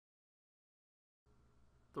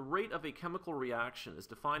The rate of a chemical reaction is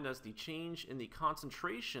defined as the change in the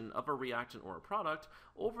concentration of a reactant or a product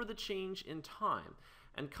over the change in time.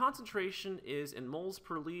 And concentration is in moles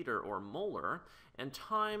per liter or molar, and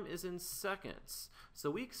time is in seconds. So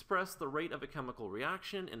we express the rate of a chemical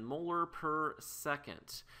reaction in molar per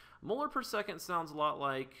second. Molar per second sounds a lot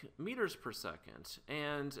like meters per second,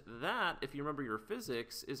 and that, if you remember your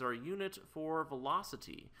physics, is our unit for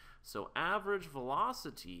velocity. So average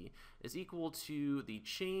velocity is equal to the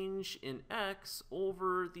change in x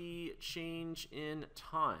over the change in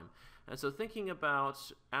time. And so thinking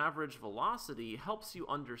about average velocity helps you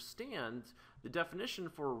understand the definition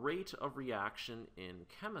for rate of reaction in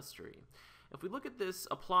chemistry. If we look at this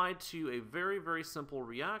applied to a very, very simple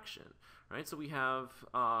reaction, right? So we have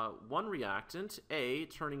one reactant, A,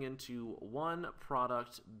 turning into one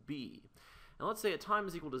product, B. And let's say at time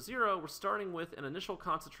is equal to 0, we're starting with an initial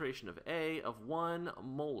concentration of A of 1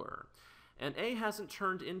 molar. And A hasn't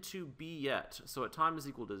turned into B yet, so at time is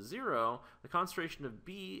equal to 0, the concentration of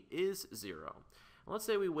B is 0. And let's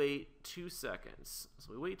say we wait 2 seconds.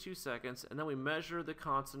 So we wait 2 seconds, and then we measure the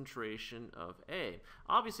concentration of A.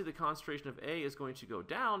 Obviously, the concentration of A is going to go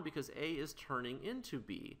down because A is turning into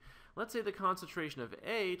B. Let's say the concentration of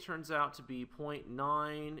A turns out to be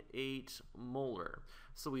 0.98 molar.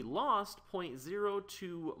 So we lost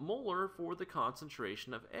 0.02 molar for the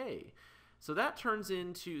concentration of A. So that turns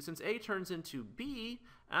into, since A turns into B,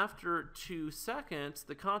 after 2 seconds,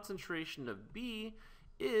 the concentration of B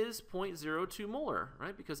is 0.02 molar,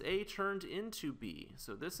 right? Because A turned into B.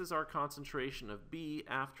 So this is our concentration of B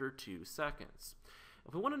after 2 seconds.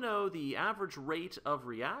 If we want to know the average rate of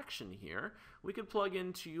reaction here, we could plug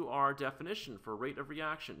into our definition for rate of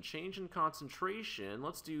reaction. Change in concentration,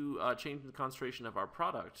 let's do change in the concentration of our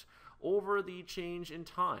product over the change in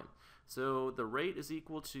time. So the rate is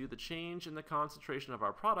equal to the change in the concentration of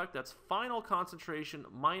our product. That's final concentration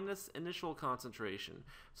minus initial concentration.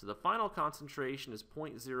 So the final concentration is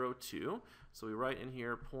 0.02. So we write in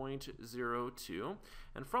here 0.02.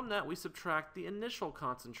 And from that, we subtract the initial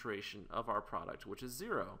concentration of our product, which is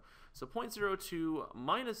 0. So 0.02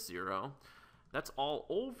 minus 0, that's all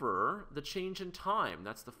over the change in time.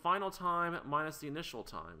 That's the final time minus the initial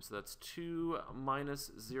time. So that's 2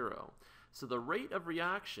 minus 0. So the rate of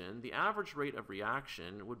reaction, the average rate of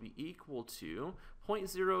reaction, would be equal to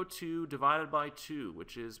 0.02 divided by 2,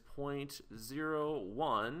 which is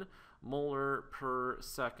 0.01 molar per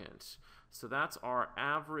second. So that's our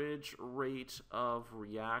average rate of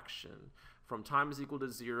reaction from time is equal to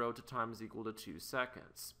 0 to time is equal to 2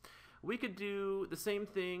 seconds. We could do the same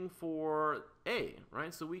thing for A,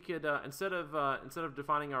 right? So we could, instead of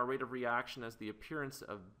defining our rate of reaction as the appearance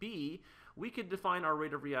of B, we could define our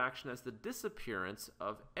rate of reaction as the disappearance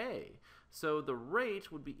of A. So the rate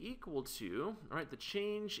would be equal to, right, the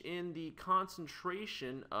change in the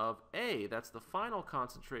concentration of A. That's the final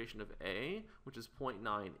concentration of A, which is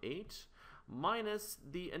 0.98. Minus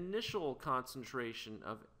the initial concentration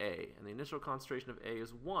of A. And the initial concentration of A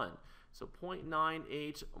is 1. So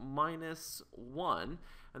 0.98 minus 1.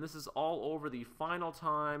 And this is all over the final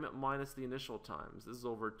time minus the initial times. This is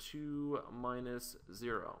over 2 minus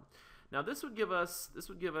 0. Now this would give us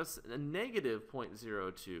a negative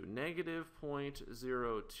 0.02. Negative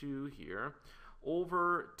 0.02 here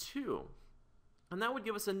over 2. And that would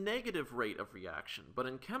give us a negative rate of reaction. But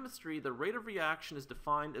in chemistry, the rate of reaction is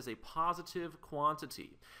defined as a positive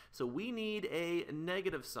quantity. So we need a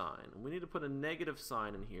negative sign. We need to put a negative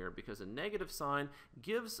sign in here because a negative sign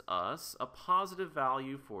gives us a positive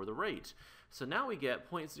value for the rate. So now we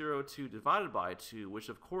get 0.02 divided by 2, which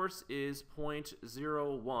of course is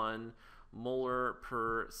 0.01 molar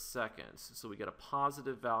per second. So we get a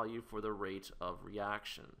positive value for the rate of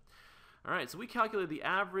reaction. All right, so we calculated the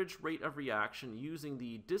average rate of reaction using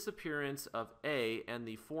the disappearance of A and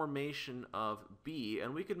the formation of B,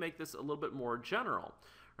 and we could make this a little bit more general.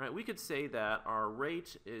 All right, we could say that our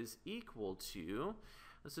rate is equal to,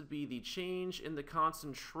 this would be the change in the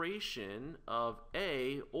concentration of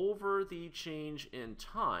A over the change in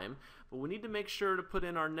time, but we need to make sure to put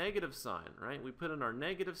in our negative sign, right? We put in our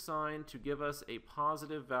negative sign to give us a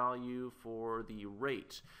positive value for the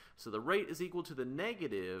rate. So the rate is equal to the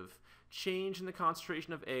negative change in the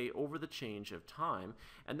concentration of A over the change of time,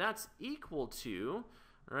 and that's equal to,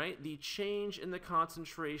 right, the change in the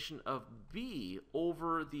concentration of B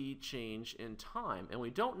over the change in time. And we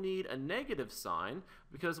don't need a negative sign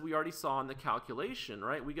because we already saw in the calculation,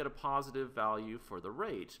 right, we get a positive value for the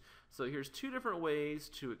rate. So here's two different ways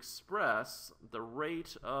to express the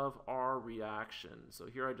rate of our reaction. So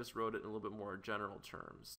here I just wrote it in a little bit more general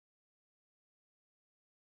terms.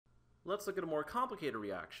 Let's look at a more complicated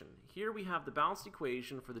reaction. Here we have the balanced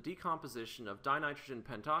equation for the decomposition of dinitrogen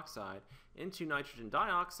pentoxide into nitrogen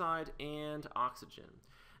dioxide and oxygen.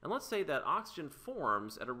 And let's say that oxygen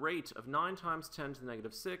forms at a rate of 9 times 10 to the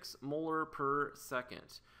negative 6 molar per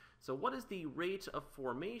second. So what is the rate of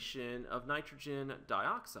formation of nitrogen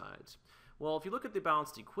dioxide? Well, if you look at the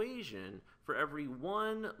balanced equation, for every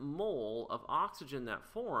 1 mole of oxygen that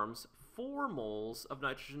forms, 4 moles of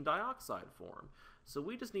nitrogen dioxide form. So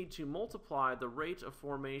we just need to multiply the rate of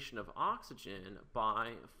formation of oxygen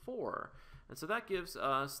by 4. And so that gives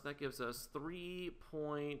us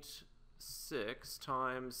 3.6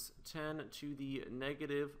 times 10 to the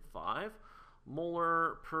negative 5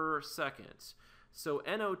 molar per second. So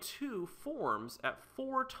NO2 forms at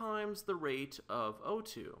 4 times the rate of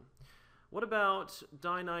O2. What about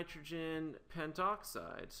dinitrogen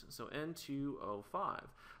pentoxide, so N2O5?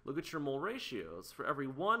 Look at your mole ratios. For every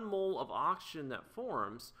 1 mole of oxygen that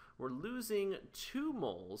forms, we're losing 2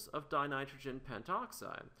 moles of dinitrogen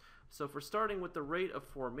pentoxide. So if we're starting with the rate of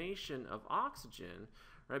formation of oxygen,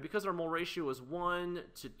 right, because our mole ratio is 1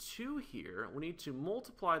 to 2 here, we need to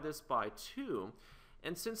multiply this by 2.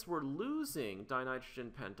 And since we're losing dinitrogen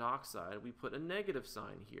pentoxide, we put a negative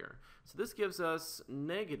sign here. So this gives us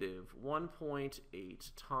negative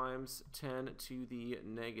 1.8 times 10 to the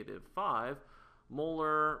negative 5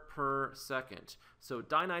 molar per second. So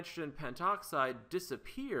dinitrogen pentoxide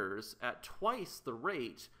disappears at twice the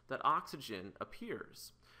rate that oxygen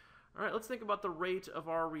appears. All right, let's think about the rate of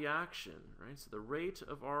our reaction, right? So the rate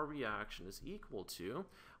of our reaction is equal to,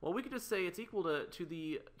 well, we could just say it's equal to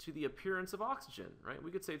the appearance of oxygen, right?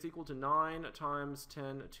 We could say it's equal to 9 times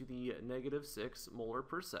 10 to the negative 6 molar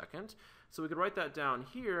per second. So we could write that down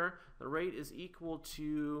here. The rate is equal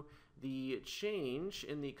to the change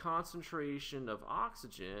in the concentration of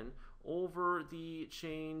oxygen over the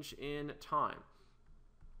change in time.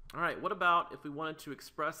 All right, what about if we wanted to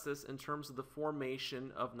express this in terms of the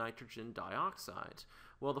formation of nitrogen dioxide?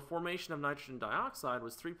 Well, the formation of nitrogen dioxide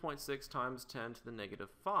was 3.6 times 10 to the negative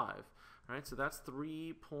 5. All right, so that's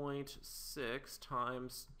 3.6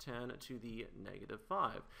 times 10 to the negative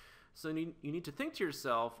 5. So you need to think to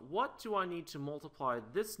yourself, what do I need to multiply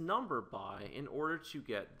this number by in order to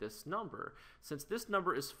get this number? Since this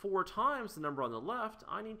number is 4 times the number on the left,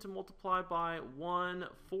 I need to multiply by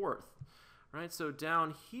 1/4. Right, so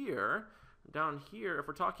down here, if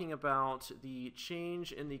we're talking about the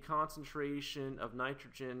change in the concentration of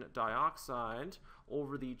nitrogen dioxide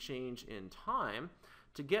over the change in time,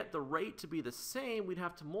 to get the rate to be the same, we'd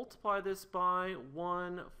have to multiply this by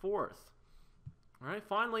 1/4. All right,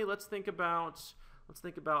 finally, let's think about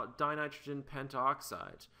dinitrogen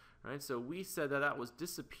pentoxide. Right, so we said that was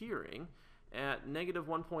disappearing at negative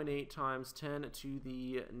 1.8 times 10 to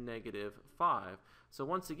the negative 5. So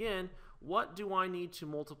once again, what do I need to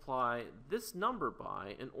multiply this number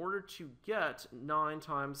by in order to get 9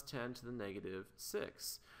 times 10 to the negative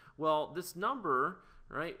 6? Well, this number,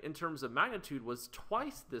 right, in terms of magnitude was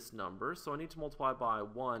twice this number, so I need to multiply by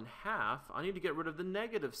 1/2. I need to get rid of the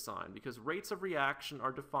negative sign because rates of reaction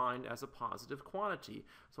are defined as a positive quantity,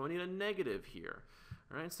 so I need a negative here.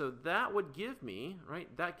 All right, so that would give me,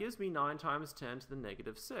 right, that gives me 9 times 10 to the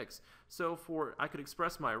negative 6. So I could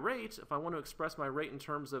express my rate, if I want to express my rate in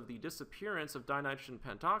terms of the disappearance of dinitrogen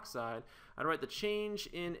pentoxide, I'd write the change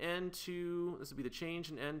in N2, this would be the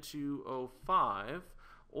change in N2O5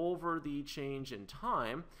 over the change in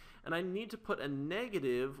time, and I need to put a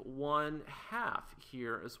negative 1/2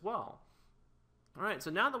 here as well. All right,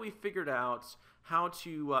 so now that we've figured out how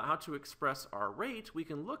to express our rate, we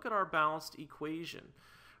can look at our balanced equation.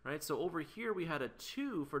 Right, so over here we had a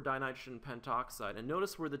 2 for dinitrogen pentoxide, and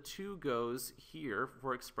notice where the 2 goes here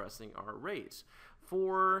for expressing our rate.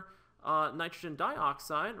 For nitrogen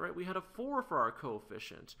dioxide, right, we had a 4 for our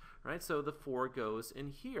coefficient, right, so the 4 goes in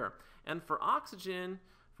here. And for oxygen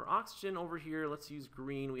over here, let's use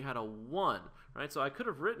green, we had a 1, right? So I could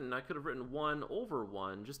have written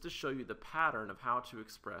 1/1 just to show you the pattern of how to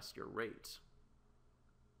express your rate.